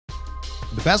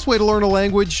The best way to learn a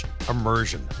language?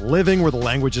 Immersion. Living where the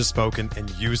language is spoken and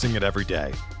using it every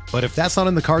day. But if that's not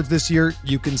in the cards this year,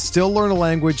 you can still learn a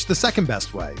language the second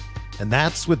best way, and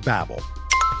that's with Babbel.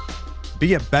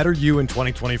 Be a better you in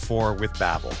 2024 with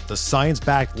Babbel, the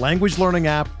science-backed language learning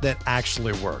app that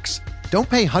actually works. Don't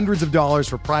pay hundreds of dollars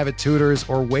for private tutors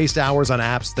or waste hours on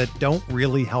apps that don't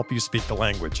really help you speak the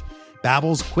language.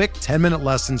 Babbel's quick 10-minute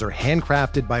lessons are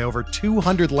handcrafted by over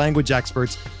 200 language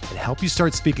experts and help you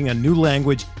start speaking a new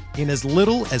language in as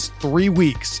little as 3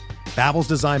 weeks. Babbel's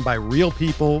designed by real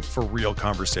people for real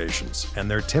conversations,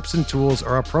 and their tips and tools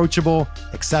are approachable,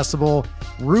 accessible,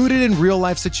 rooted in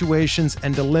real-life situations,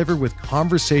 and delivered with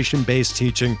conversation-based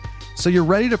teaching, so you're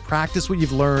ready to practice what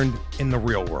you've learned in the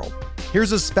real world.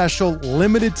 Here's a special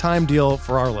limited-time deal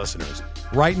for our listeners.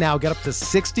 Right now, get up to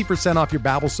 60% off your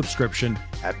Babbel subscription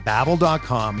at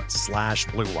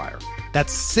babbel.com/Blue Wire.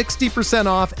 That's 60%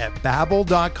 off at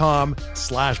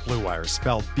babbel.com/Blue Wire,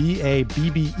 spelled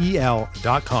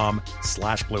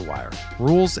BABBEL.com/Blue Wire.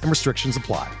 Rules and restrictions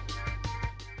apply.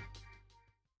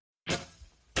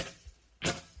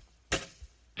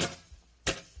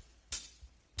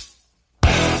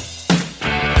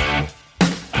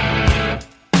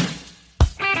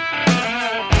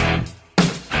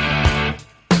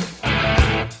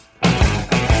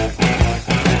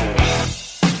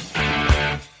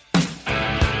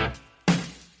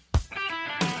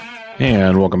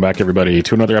 And welcome back, everybody,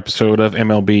 to another episode of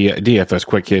MLB DFS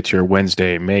Quick Hits, your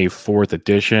Wednesday, May 4th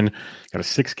edition. Got a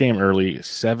 6-game early,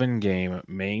 7-game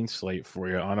main slate for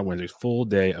you on a Wednesday. Full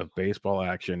day of baseball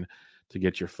action to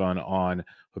get your fun on.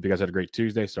 Hope you guys had a great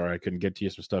Tuesday. Sorry I couldn't get to you.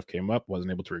 Some stuff came up.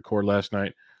 Wasn't able to record last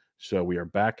night. So we are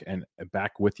back and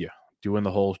back with you, doing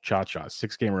the whole shot.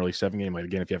 6-game early, 7-game late.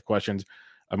 Again, if you have questions,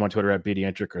 I'm on Twitter at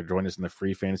BDentric, or join us in the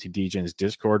Free Fantasy DJs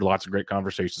Discord. Lots of great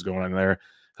conversations going on there,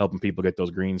 helping people get those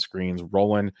green screens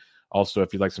rolling. Also,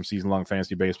 if you'd like some season-long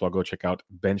fantasy baseball, go check out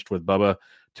Benched with Bubba.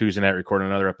 Tuesday night, recording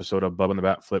another episode of Bubba and the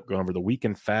Bat Flip, going over the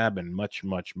weekend fab and much,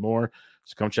 much more.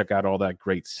 So come check out all that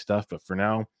great stuff. But for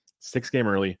now, 6-game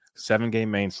early, 7-game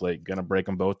main slate. Going to break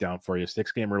them both down for you.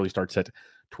 6-game early starts at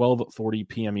 12:40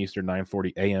 p.m. Eastern,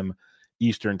 9:40 a.m.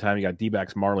 Eastern time. You got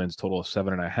D-backs, Marlins, total of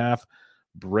 7.5.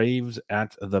 Braves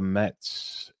at the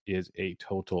Mets is a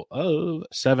total of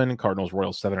 7. Cardinals,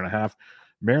 Royals, 7.5.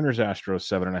 Mariners, Astros,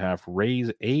 7.5.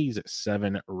 Rays, A's,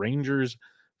 7. Rangers,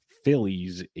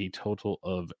 Phillies, a total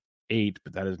of 8.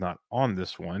 But that is not on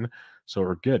this one, so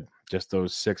we're good. Just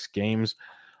those 6 games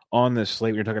on this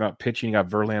slate. We're talking about pitching. You got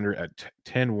Verlander at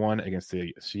 10-1 against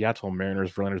the Seattle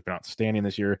Mariners. Verlander's been outstanding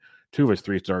this year. 2 of his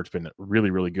 3 starts been really,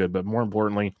 really good. But more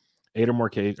importantly, 7 or more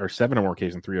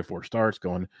Ks in 3 or 4 starts,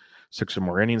 going 6 or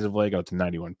more innings of late, got to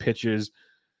 91 pitches.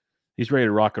 He's ready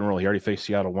to rock and roll. He already faced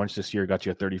Seattle once this year, got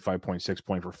you a 35.6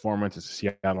 point performance. It's a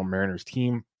Seattle Mariners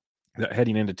team that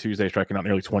heading into Tuesday, striking out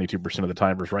nearly 22% of the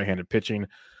time versus right-handed pitching.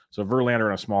 So Verlander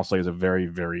on a small slate is a very,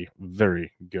 very,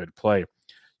 very good play.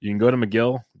 You can go to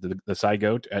McGill, the Cy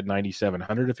Goat, at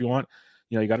 9,700 if you want.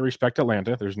 You know, you got to respect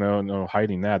Atlanta. There's no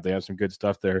hiding that. They have some good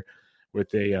stuff there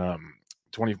with a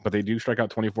 20, but they do strike out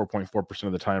 24.4%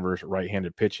 of the time versus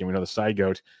right-handed pitching. We know the Cy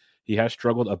Goat, he has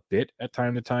struggled a bit at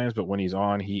time to times, but when he's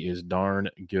on, he is darn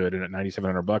good. And at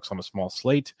 $9,700 on a small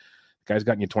slate, the guy's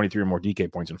gotten you 23 or more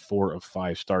DK points in 4 of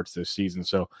 5 starts this season.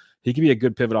 So he could be a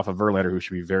good pivot off of Verlander, who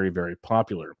should be very, very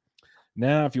popular.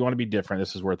 Now, if you want to be different,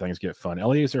 this is where things get fun.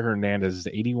 Eliezer Hernandez is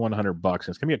 $8,100, and it's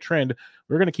going to be a trend.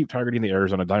 We're going to keep targeting the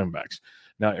Arizona Diamondbacks.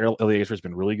 Now, Eliezer has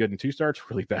been really good in 2 starts,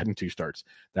 really bad in 2 starts.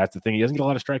 That's the thing. He doesn't get a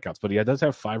lot of strikeouts, but he does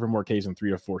have 5 or more Ks in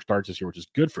 3 or 4 starts this year, which is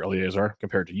good for Eliezer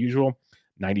compared to usual.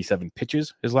 97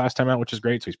 pitches his last time out, which is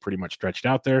great. So he's pretty much stretched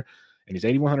out there. And he's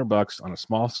 $8,100 on a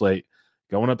small slate,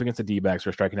 going up against the D-backs, who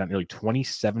are striking out nearly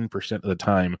 27% of the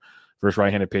time versus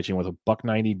right-handed pitching, with a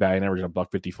 $190 batting average and a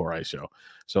 $154 ISO.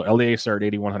 So Eliezer at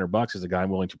 $8,100 is a guy I'm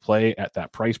willing to play at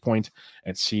that price point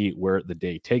and see where the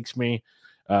day takes me.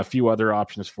 A few other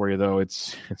options for you, though.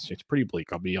 It's pretty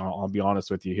bleak. I'll be honest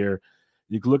with you here.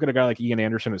 You can look at a guy like Ian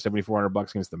Anderson at $7,400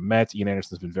 against the Mets. Ian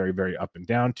Anderson's been very, very up and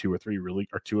down. 2 of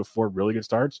 4 really good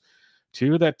starts.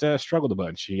 2 that struggled a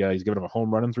bunch. He's given him a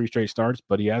home run in 3 straight starts,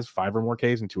 but he has 5 or more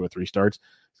Ks in 2 or 3 starts.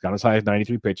 He's got as high as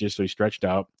 93 pitches, so he's stretched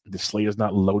out. The slate is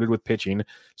not loaded with pitching,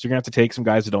 so you're going to have to take some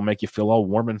guys that don't make you feel all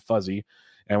warm and fuzzy.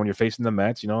 And when you're facing the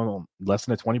Mets, less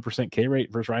than a 20% K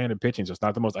rate versus right-handed pitching, so it's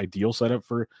not the most ideal setup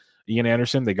for Ian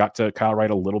Anderson. They got to Kyle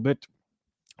Wright a little bit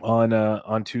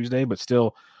on Tuesday, but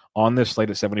still on this slate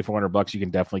at $7,400, you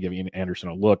can definitely give Ian Anderson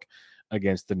a look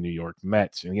against the New York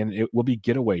Mets. And again, it will be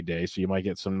getaway day, so you might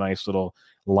get some nice little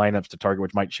lineups to target,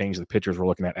 which might change the pitchers we're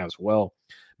looking at as well.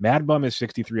 Mad Bum is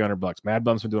 $6,300. Mad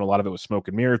Bum's been doing a lot of it with smoke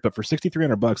and mirrors, but for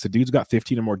 $6,300, the dude's got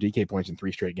 15 or more DK points in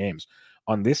 3 straight games.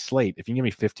 On this slate, if you can give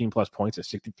me 15 plus points at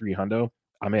 $6,300,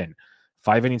 I'm in.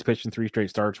 5 innings pitched in 3 straight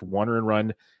starts, 1 earned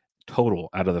run total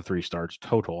out of the 3 starts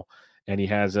total. And he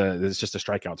has it's just the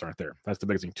strikeouts aren't there. That's the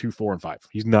biggest thing. 2, 4, and 5.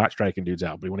 He's not striking dudes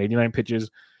out, but he went 89 pitches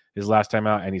his last time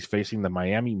out, and he's facing the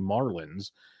Miami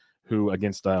Marlins, who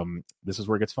against this is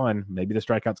where it gets fun. Maybe the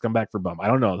strikeouts come back for Bum. I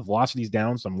don't know. The velocity's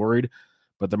down, so I'm worried.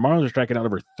 But the Marlins are striking out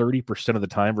over 30% of the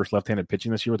time versus left-handed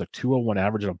pitching this year with a 201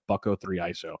 average and a .03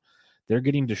 ISO. They're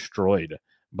getting destroyed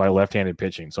by left-handed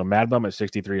pitching. So Mad Bum at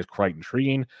 63 is quite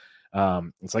intriguing.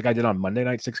 It's like I did on Monday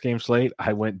night 6-game slate.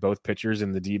 I went both pitchers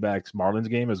in the D-backs Marlins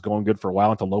game. It was going good for a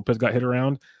while until Lopez got hit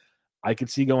around. I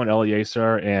could see going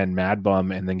Eliezer and Mad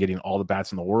Bum and then getting all the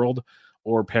bats in the world,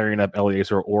 or pairing up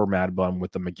Eliezer or Mad Bum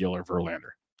with the McGill or Verlander.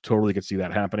 Totally could see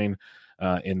that happening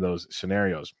in those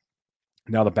scenarios.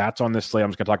 Now the bats on this slate,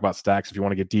 I'm just going to talk about stacks. If you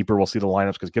want to get deeper, we'll see the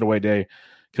lineups because getaway day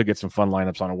could get some fun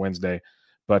lineups on a Wednesday.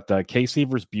 But KC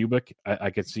versus Bubic, I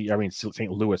could see,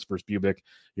 St. Louis versus Bubic,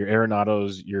 your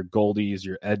Arenados, your Goldies,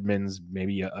 your Edmonds,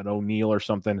 maybe an O'Neill or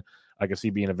something. I could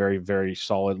see being a very, very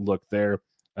solid look there.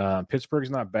 Pittsburgh's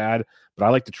not bad, but I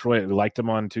like Detroit. We liked them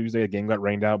on Tuesday. The game got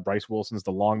rained out. Bryce Wilson's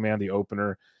the long man. The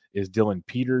opener is Dylan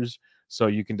Peters. So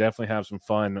you can definitely have some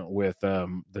fun with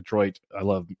Detroit. I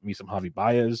love me some Javi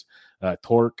Baez,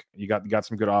 Torque. You got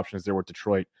some good options there with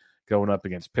Detroit going up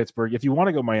against Pittsburgh. If you want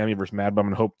to go Miami versus Mad Bum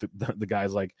and hope that the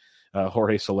guys like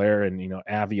Jorge Soler and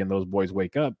Avi and those boys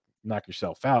wake up, knock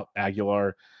yourself out.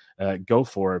 Aguilar, go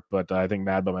for it. But I think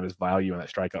Mad Bum at his value and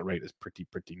that strikeout rate is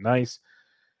pretty nice.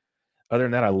 Other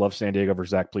than that, I love San Diego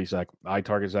versus Zach Plesac. I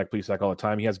target Zach Plesac all the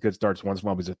time. He has good starts once in a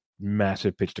while, but he's a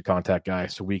massive pitch-to-contact guy,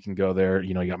 so we can go there.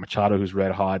 You got Machado, who's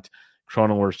red hot.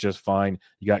 Cronenworth's just fine.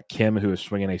 You got Kim, who is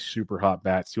swinging a super hot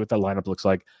bat. See what that lineup looks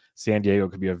like. San Diego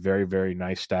could be a very, very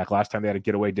nice stack. Last time they had a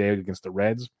getaway day against the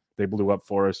Reds, they blew up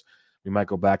for us. We might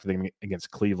go back to them against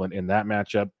Cleveland in that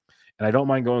matchup. And I don't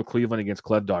mind going Cleveland against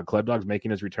Clev Dog. Clev Dog's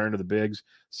making his return to the bigs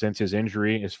since his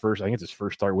injury. I think it's his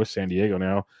first start with San Diego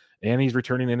now. And he's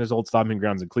returning in his old stomping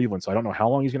grounds in Cleveland. So I don't know how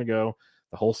long he's going to go,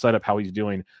 the whole setup, how he's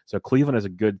doing. So Cleveland is a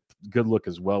good look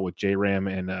as well with J-Ram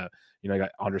and, you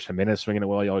got Andres Jimenez swinging it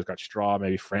well. You always got Straw.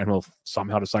 Maybe Franmil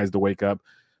somehow decides to wake up.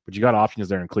 But you got options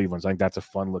there in Cleveland. So I think that's a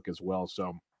fun look as well.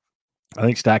 So I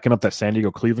think stacking up that San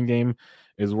Diego-Cleveland game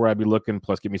is where I'd be looking.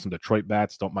 Plus, give me some Detroit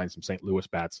bats. Don't mind some St. Louis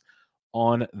bats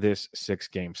on this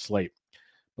 6-game slate.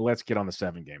 But let's get on the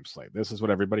 7-game slate. This is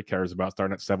what everybody cares about,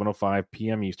 starting at 7:05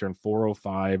 p.m. Eastern,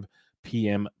 4:05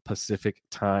 p.m. Pacific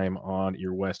time on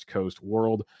your West Coast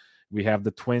world. We have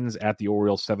the Twins at the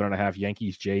Orioles, 7.5.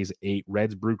 Yankees, Jays, 8.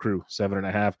 Reds, Brew Crew,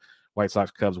 7.5. White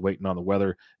Sox, Cubs waiting on the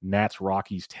weather. Nats,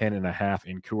 Rockies, 10.5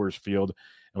 in Coors Field.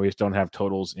 And we just don't have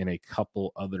totals in a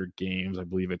couple other games. I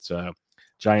believe it's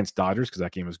Giants, Dodgers, because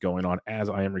that game is going on as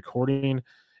I am recording.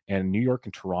 And New York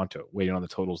and Toronto waiting on the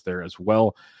totals there as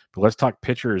well. But let's talk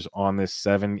pitchers on this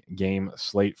 7-game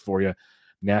slate for you.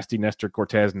 Nasty Nestor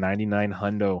Cortez, 99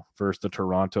 hundo versus the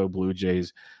Toronto Blue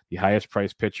Jays, the highest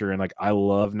priced pitcher. And I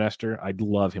love Nestor. I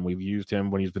love him. We've used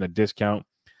him when he's been a discount.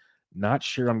 Not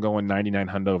sure I'm going 99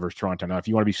 hundo versus Toronto. Now, if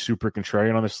you want to be super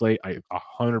contrarian on the slate, I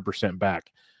 100%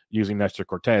 back using Nestor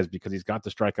Cortez because he's got the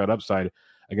strikeout upside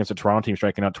against a Toronto team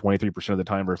striking out 23% of the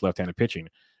time versus left-handed pitching.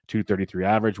 233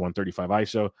 average, 135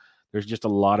 ISO. There's just a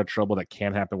lot of trouble that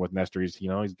can happen with Nestor. He's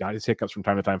got his hiccups from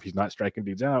time to time. If he's not striking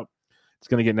dudes out, it's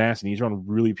going to get nasty. He's run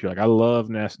really pure. I love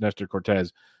Nestor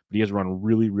Cortez, but he has run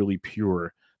really, really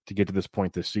pure to get to this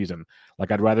point this season.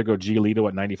 I'd rather go Giolito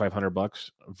at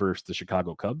 $9,500 versus the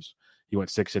Chicago Cubs. He went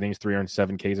 6 innings,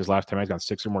 307 Ks his last time. He's got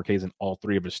 6 or more Ks in all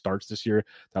 3 of his starts this year.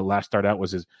 That last start out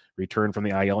was his return from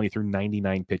the IL, and he threw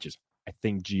 99 pitches. I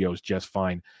think Gio's just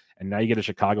fine. And now you get a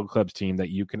Chicago Cubs team that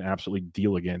you can absolutely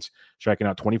deal against, striking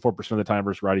out 24% of the time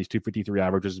versus righties, 253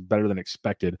 average, which is better than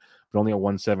expected, but only a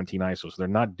 117 ISO. So they're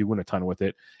not doing a ton with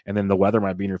it. And then the weather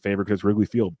might be in your favor because it's Wrigley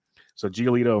Field. So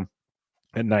Giolito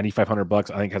at $9,500,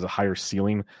 I think has a higher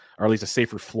ceiling, or at least a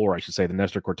safer floor, I should say, than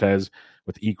Nestor Cortez,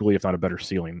 with equally, if not a better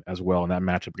ceiling as well in that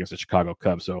matchup against the Chicago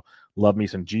Cubs. So love me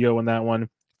some Gio in that one.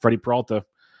 Freddie Peralta,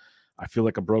 I feel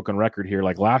like a broken record here.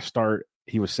 Last start,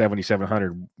 he was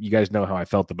 7,700. You guys know how I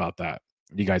felt about that.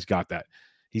 You guys got that.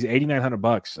 He's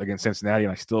 $8,900 against Cincinnati,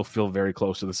 and I still feel very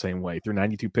close to the same way. Threw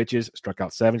 92 pitches, struck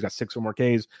out 7. He's got 6 or more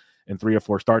Ks in 3 or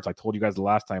 4 starts. I told you guys the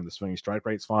last time the swinging strike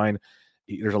rate's fine.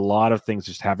 There's a lot of things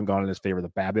just haven't gone in his favor. The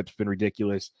BABIP's been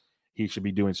ridiculous. He should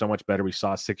be doing so much better. We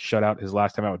saw a 6 shutout his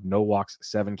last time out with no walks,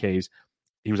 7 Ks.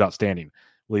 He was outstanding.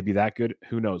 Will he be that good?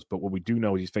 Who knows? But what we do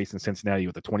know is he's facing Cincinnati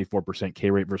with a 24% K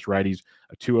rate versus righties,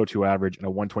 a 202 average, and a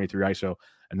 123 ISO.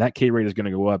 And that K rate is going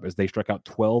to go up as they struck out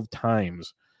 12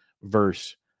 times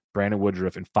versus Brandon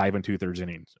Woodruff in 5 2/3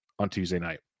 innings on Tuesday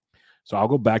night. So I'll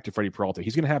go back to Freddie Peralta.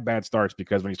 He's going to have bad starts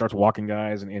because when he starts walking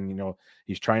guys and you know,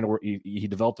 he's trying to work, he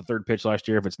developed the third pitch last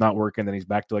year. If it's not working, then he's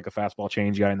back to like a fastball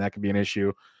change guy, and that could be an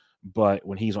issue. But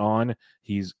when he's on,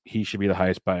 he should be the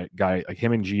highest guy. Like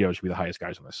him and Gio should be the highest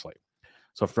guys on this slate.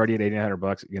 So Freddie at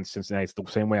 $8,900 against Cincinnati. It's the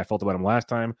same way I felt about him last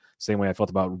time. Same way I felt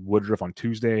about Woodruff on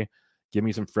Tuesday. Give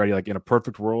me some Freddie. Like in a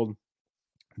perfect world,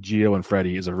 Gio and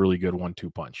Freddie is a really good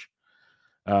 1-2 punch.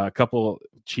 A couple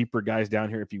cheaper guys down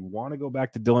here. If you want to go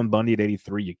back to Dylan Bundy at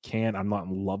 83, you can. I'm not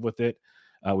in love with it.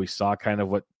 We saw kind of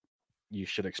what you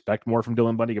should expect more from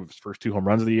Dylan Bundy. Give his first 2 home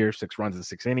runs of the year, 6 runs in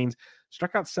 6 innings.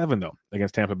 Struck out 7 though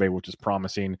against Tampa Bay, which is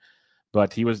promising.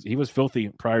 But he was filthy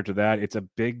prior to that. It's a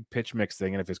big pitch mix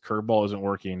thing, and if his curveball isn't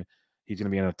working, he's going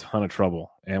to be in a ton of trouble.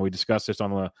 And we discussed this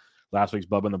on the last week's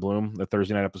Bubba and the Bloom, the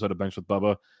Thursday night episode of Bench with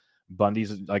Bubba.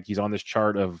 Bundy's like he's on this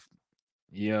chart of,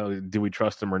 you know, do we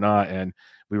trust him or not? And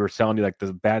we were telling you like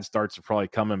the bad starts are probably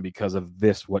coming because of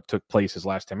this, what took place his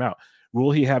last time out.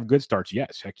 Will he have good starts?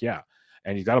 Yes, heck yeah.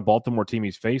 And he's got a Baltimore team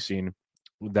he's facing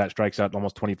that strikes out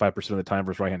almost 25% of the time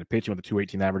versus right-handed pitching with a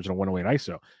 218 average and a 108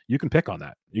 ISO. You can pick on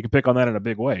that. You can pick on that in a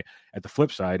big way. At the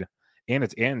flip side,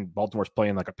 and Baltimore's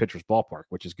playing like a pitcher's ballpark,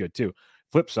 which is good too.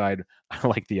 Flip side, I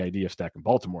like the idea of stacking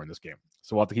Baltimore in this game.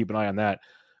 So we'll have to keep an eye on that.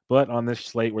 But on this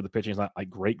slate where the pitching is not like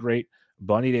great,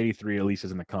 Bundy at 83 at least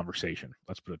is in the conversation.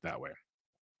 Let's put it that way.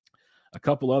 A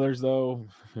couple others, though,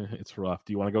 it's rough.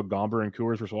 Do you want to go Gomber and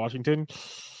Coors versus Washington?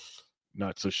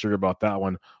 Not so sure about that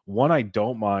one. One I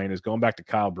don't mind is going back to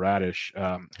Kyle Bradish,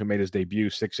 who made his debut,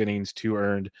 6 innings, 2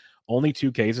 earned, only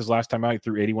 2 Ks his last time out. He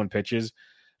threw 81 pitches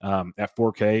at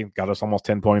 4K, got us almost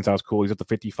 10 points. That was cool. He's up to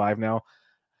 55 now.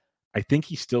 I think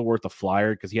he's still worth a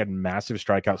flyer because he had massive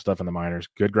strikeout stuff in the minors,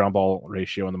 good ground ball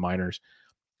ratio in the minors.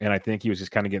 And I think he was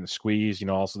just kind of getting squeezed, you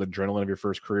know, also the adrenaline of your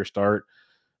first career start.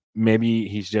 Maybe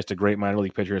he's just a great minor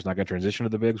league pitcher. It's not going to transition to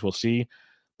the bigs. We'll see.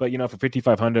 But, you know, for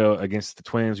 5,500 against the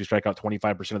Twins, you strike out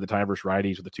 25% of the time versus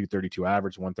righties with a 232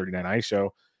 average, 139 ISO.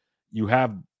 You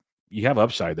have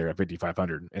upside there at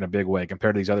 5,500 in a big way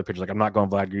compared to these other pitchers. Like, I'm not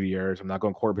going Vlad Gutierrez. I'm not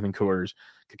going Corbin and Coors.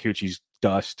 Kikuchi's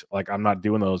dust. Like, I'm not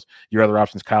doing those. Your other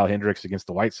options, Kyle Hendricks against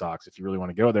the White Sox. If you really want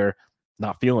to go there,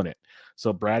 not feeling it.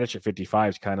 So Bradish at 55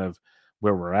 is kind of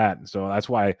where we're at. And so that's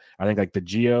why I think like the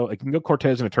Gio, like you can go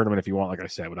Cortez in a tournament if you want, like I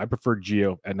said, but I prefer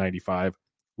Gio at 95.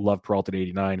 Love Peralta at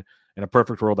 89. In a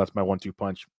perfect world, that's my 1-2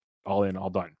 punch. All in, all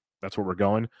done. That's where we're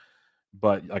going.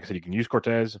 But like I said, you can use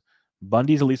Cortez.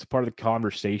 Bundy's at least a part of the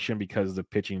conversation because the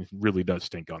pitching really does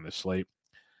stink on this slate.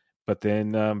 But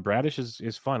then Bradish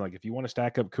is fun. Like if you want to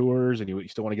stack up Coors and you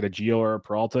still want to get a Gio or a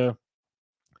Peralta,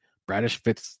 Bradish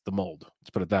fits the mold. Let's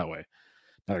put it that way.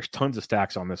 Now, there's tons of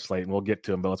stacks on this slate, and we'll get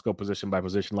to them, but let's go position by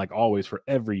position, like always, for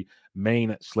every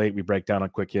main slate we break down on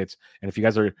Quick Hits. And if you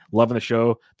guys are loving the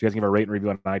show, if you guys give a rate and review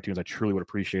on iTunes, I truly would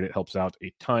appreciate it. It helps out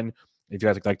a ton. If you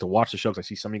guys like to watch the show, because I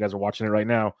see some of you guys are watching it right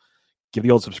now, give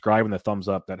the old subscribe and the thumbs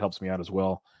up. That helps me out as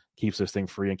well. Keeps this thing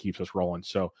free and keeps us rolling.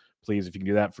 So please, if you can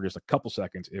do that for just a couple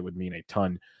seconds, it would mean a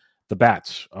ton. The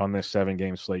bats on this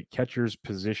 7-game slate. Catcher's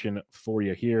position for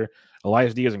you here.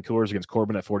 Elias Diaz and Coors against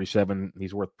Corbin at 47.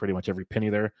 He's worth pretty much every penny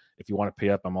there. If you want to pay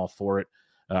up, I'm all for it.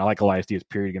 I like Elias Diaz,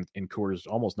 period, in Coors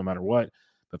almost no matter what.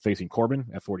 But facing Corbin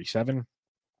at 47,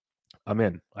 I'm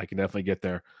in. I can definitely get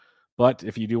there. But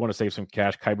if you do want to save some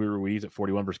cash, Kaibu Ruiz at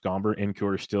 41 versus Gomber in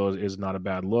Coors still is not a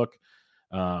bad look.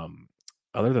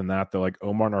 Other than that, though, like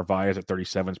Omar Narvaez at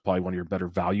 37 is probably one of your better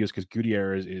values because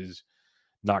Gutierrez is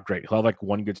not great. He'll have like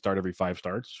one good start every 5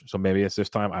 starts. So maybe it's this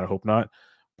time. I hope not.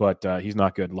 But he's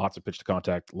not good. Lots of pitch to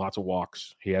contact, lots of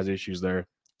walks. He has issues there.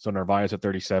 So Narvaez at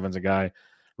 37 is a guy.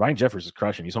 Ryan Jeffers is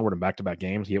crushing. He's homeward in back-to-back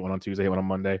games. He hit one on Tuesday, hit one on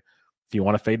Monday. If you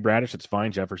want to fade Bradish, it's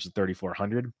fine. Jeffers is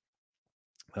 3,400.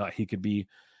 He could be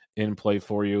in play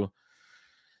for you.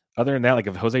 Other than that, like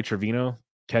if Jose Trevino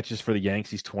catches for the Yanks,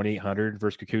 he's 2,800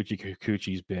 versus Kikuchi.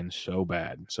 Kikuchi's been so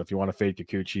bad. So if you want to fade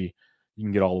Kikuchi, you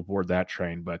can get all aboard that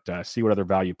train, but see what other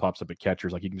value pops up at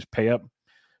catchers. Like you can just pay up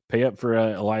for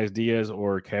Elias Diaz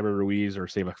or Kaibu Ruiz or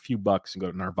save a few bucks and go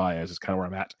to Narvaez is kind of where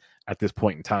I'm at this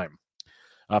point in time.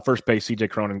 First base, CJ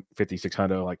Cronin,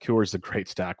 5,600. Like Coors is a great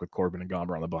stack with Corbin and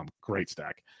Gomber on the bump. Great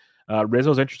stack.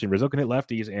 Rizzo's interesting. Rizzo can hit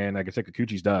lefties, and like I said,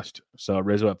 Kikuchi's dust. So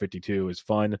Rizzo at 52 is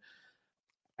fun.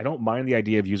 I don't mind the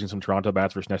idea of using some Toronto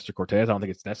bats versus Nestor Cortez. I don't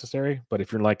think it's necessary, but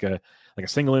if you're like a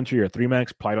single entry or a 3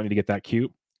 max, probably don't need to get that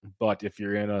cute. But if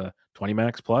you're in a 20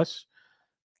 max plus,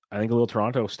 I think a little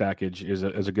Toronto stackage is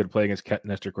a good play against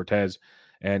Nestor Cortez.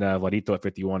 And Vladito at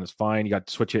 51 is fine. You got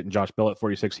Switch Hit and Josh Bell at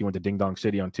 46. He went to Ding Dong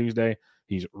City on Tuesday.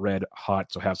 He's red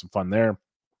hot, so have some fun there.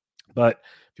 But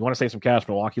if you want to save some cash,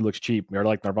 Milwaukee looks cheap. We already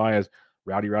like Narvaez.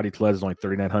 Rowdy Tellez is only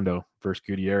 39 hundo versus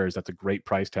Gutierrez. That's a great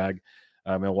price tag.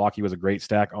 Milwaukee was a great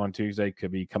stack on Tuesday.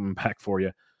 Could be coming back for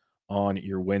you on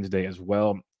your Wednesday as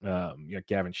well. You got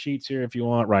Gavin Sheets here if you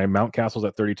want. Ryan Mountcastle's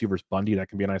at 32 versus Bundy. That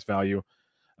can be a nice value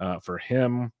for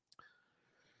him.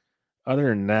 Other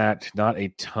than that, not a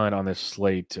ton on this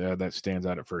slate that stands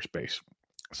out at first base.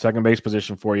 Second base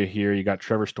position for you here. You got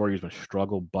Trevor Story, who's been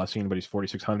struggle busing, but he's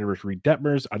 4,600 versus Reed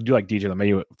Detmers. I do like DJ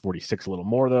LeMahieu at 46 a little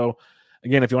more, though.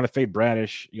 Again, if you want to fade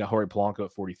Bradish, you got Jorge Polanco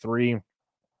at 43.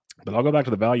 But I'll go back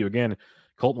to the value again.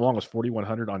 Colton Wong was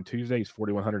 4,100 on Tuesday. He's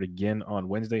 4,100 again on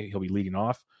Wednesday. He'll be leading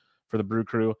off for the Brew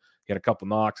Crew. He had a couple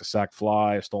knocks, a sac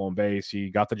fly, a stolen base. He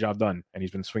got the job done, and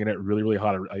he's been swinging it really, really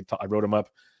hot. I wrote him up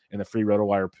in the free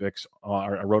RotoWire picks,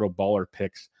 or Roto Baller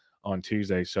picks on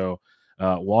Tuesday. So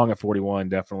Wong at 41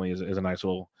 definitely is a nice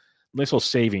little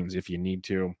savings if you need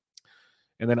to.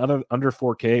 And then under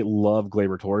 4K, love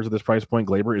Gleyber Torres at this price point.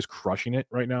 Gleyber is crushing it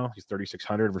right now. He's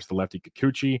 3,600 versus the lefty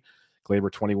Kikuchi.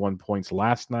 Gleyber 21 points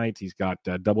last night. He's got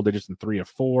double digits in 3 of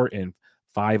 4 and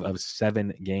 5 of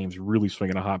 7 games. Really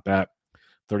swinging a hot bat.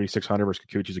 3,600 versus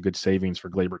Kikuchi is a good savings for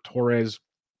Gleyber Torres.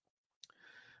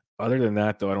 Other than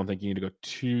that, though, I don't think you need to go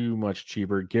too much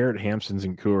cheaper. Garrett Hampson's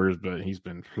in Coors, but he's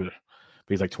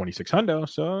like 2,600,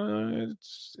 so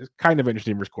it's kind of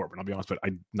interesting versus Corbin. I'll be honest, but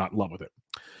I'm not in love with it.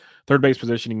 Third base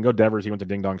position, you can go Devers. He went to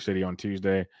Ding Dong City on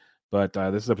Tuesday, but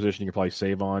this is a position you can probably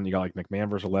save on. You got like McMahon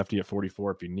versus a lefty at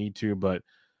 44 if you need to, but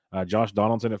Josh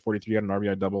Donaldson at 43 had an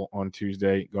RBI double on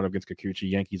Tuesday going up against Kikuchi.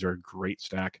 Yankees are a great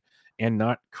stack and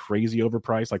not crazy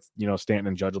overpriced. Like, Stanton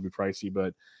and Judge will be pricey,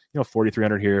 but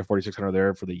 4,300 here, 4,600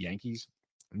 there for the Yankees,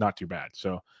 not too bad.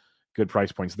 So good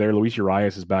price points there. Luis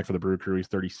Urias is back for the Brew Crew. He's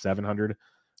 3,700.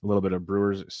 A little bit of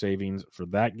Brewers savings for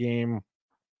that game.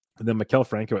 And then Maikel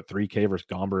Franco at 3K versus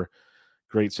Gomber.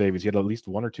 Great savings. He had at least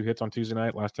 1 or 2 hits on Tuesday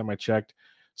night last time I checked.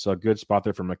 So a good spot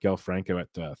there for Maikel Franco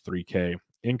at 3K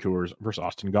in Coors versus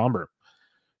Austin Gomber.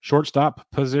 Shortstop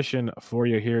position for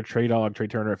you here. Trey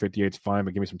Turner at 58 is fine,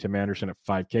 but give me some Tim Anderson at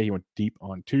 5K. He went deep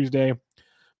on Tuesday.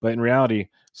 But in reality,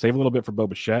 save a little bit for Bo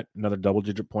Bichette. Another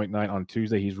double-digit 0.9 on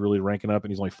Tuesday. He's really ranking up,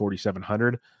 and he's only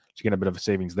 4,700. So you get a bit of a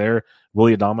savings there.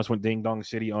 Willie Adames went Ding Dong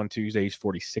City on Tuesday. He's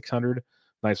 4,600.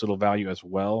 Nice little value as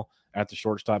well at the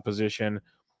shortstop position.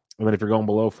 And then if you're going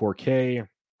below 4K,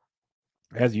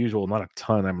 as usual, not a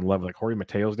ton. I'm in love with like Jorge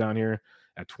Mateo's down here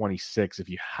at 26 if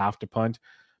you have to punt.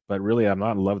 But really, I'm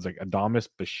not in love with like Adames,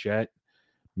 Bichette,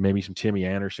 maybe some Timmy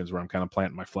Andersons where I'm kind of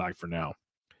planting my flag for now.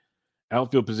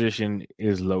 Outfield position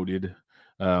is loaded,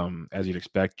 as you'd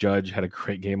expect. Judge had a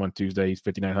great game on Tuesday. He's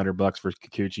 $5,900 versus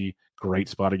Kikuchi. Great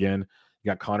spot again.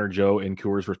 You got Connor Joe in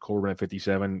Coors versus Corbin at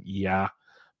 57. Yeah.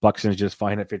 Buxton's just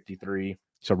fine at 53.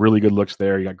 So really good looks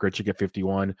there. You got Grichuk at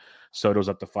 51. Soto's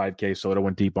up to 5K. Soto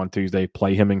went deep on Tuesday.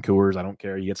 Play him in Coors. I don't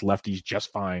care. He gets lefties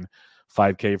just fine.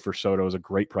 5K for Soto is a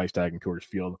great price tag in Coors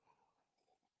Field.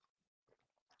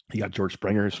 You got George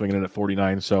Springer swinging in at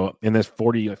 49. So in this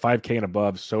 5K and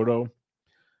above, Soto,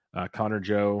 Connor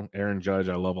Joe, Aaron Judge,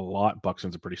 I love a lot.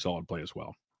 Buxton's a pretty solid play as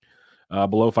well.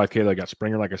 Below 5K, I got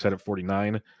Springer, like I said, at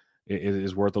 49. It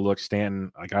is worth a look.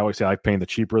 Stanton, like I always say, I like paying the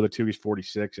cheaper of the two. He's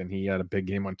 46, and he had a big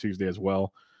game on Tuesday as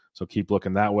well. So keep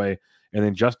looking that way. And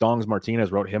then Just Dongs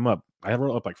Martinez wrote him up. I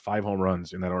wrote up like 5 home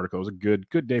runs in that article. It was a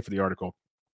good day for the article.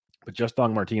 But Just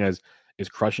Dong Martinez is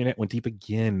crushing it. Went deep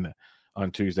again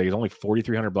on Tuesday. He's only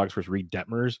 $4,300 versus Reed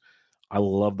Detmers. I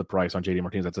love the price on JD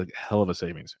Martinez. That's a hell of a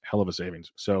savings.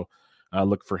 So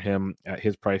look for him at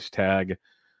his price tag.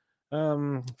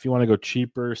 If you want to go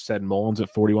cheaper, Sed Mullins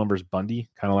at 41 versus Bundy,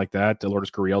 kind of like that.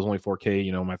 Lourdes Gurriel's only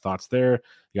 4K. My thoughts there.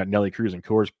 You got Nelly Cruz and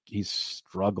Coors. He's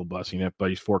struggle busting it, but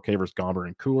he's 4K versus Gomber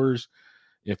and Coors.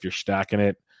 If you're stacking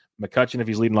it, McCutchen, if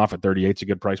he's leading off at 38, it's a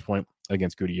good price point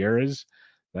against Gutierrez.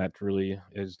 That really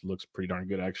looks pretty darn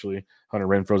good, actually. Hunter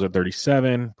Renfroe's at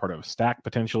 37, part of a stack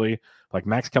potentially. Like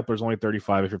Max Kepler's only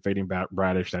 35. If you're fading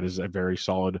Bradish, that is a very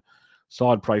solid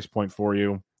price point for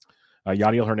you.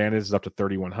 Yadiel Hernandez is up to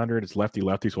 3,100. It's lefty,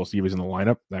 so we'll see if he's in the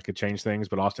lineup. That could change things.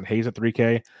 But Austin Hayes at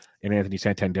 3K and Anthony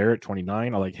Santander at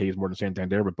 29. I like Hayes more than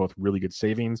Santander, but both really good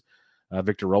savings.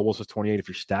 Victor Robles is 28. If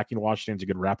you're stacking Washington, it's a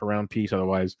good wraparound piece.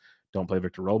 Otherwise, don't play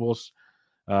Victor Robles.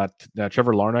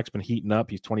 Trevor Larnach's been heating up.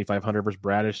 He's 2,500 versus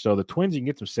Bradish. So the Twins, you can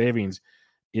get some savings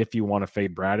if you want to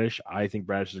fade Bradish. I think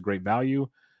Bradish is a great value,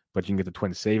 but you can get the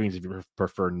Twins savings if you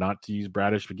prefer not to use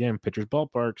Bradish. Again, pitcher's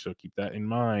ballpark, so keep that in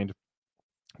mind.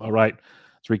 All right,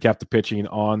 let's recap the pitching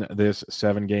on this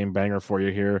 7-game banger for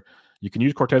you here. You can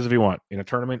use Cortez if you want. In a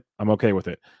tournament, I'm okay with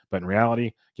it. But in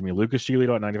reality, give me Lucas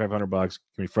Giolito at $9,500.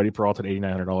 Give me Freddie Peralta at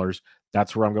 $8,900.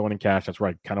 That's where I'm going in cash. That's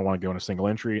where I kind of want to go in a single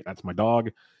entry. That's my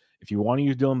dog. If you want to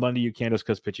use Dylan Bundy, you can, just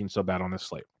because pitching's so bad on this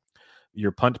slate.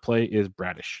 Your punt play is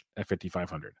Bradish at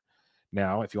 $5,500.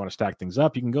 Now, if you want to stack things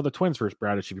up, you can go the Twins versus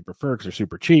Bradish if you prefer, because they're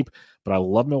super cheap. But I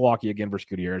love Milwaukee again versus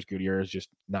Gutierrez. Gutierrez is just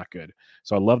not good.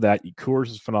 So I love that. Coors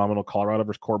is phenomenal. Colorado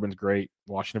versus Corbin's great.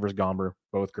 Washington versus Gomber,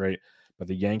 both great. But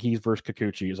the Yankees versus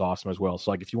Kikuchi is awesome as well.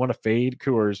 So like if you want to fade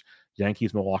Coors,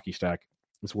 Yankees, Milwaukee stack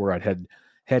is where I'd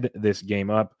head this game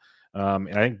up. And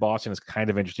I think Boston is kind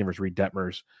of interesting versus Reed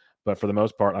Detmers. But for the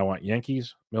most part, I want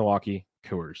Yankees, Milwaukee,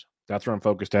 Coors. That's where I'm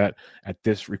focused at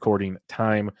this recording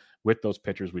time with those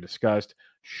pitchers we discussed.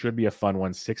 Should be a fun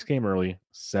one. 6-game early,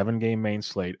 7-game main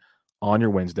slate on your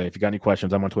Wednesday. If you got any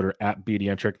questions, I'm on Twitter at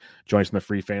BDentric. Join us in the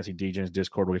free Fantasy DJs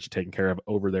Discord. We'll get you taken care of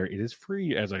over there. It is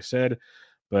free, as I said.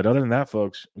 But other than that,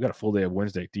 folks, we got a full day of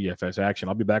Wednesday DFS action.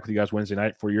 I'll be back with you guys Wednesday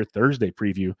night for your Thursday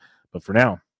preview. But for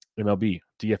now, MLB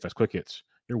DFS Quick Hits,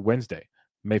 your Wednesday,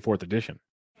 May 4th edition.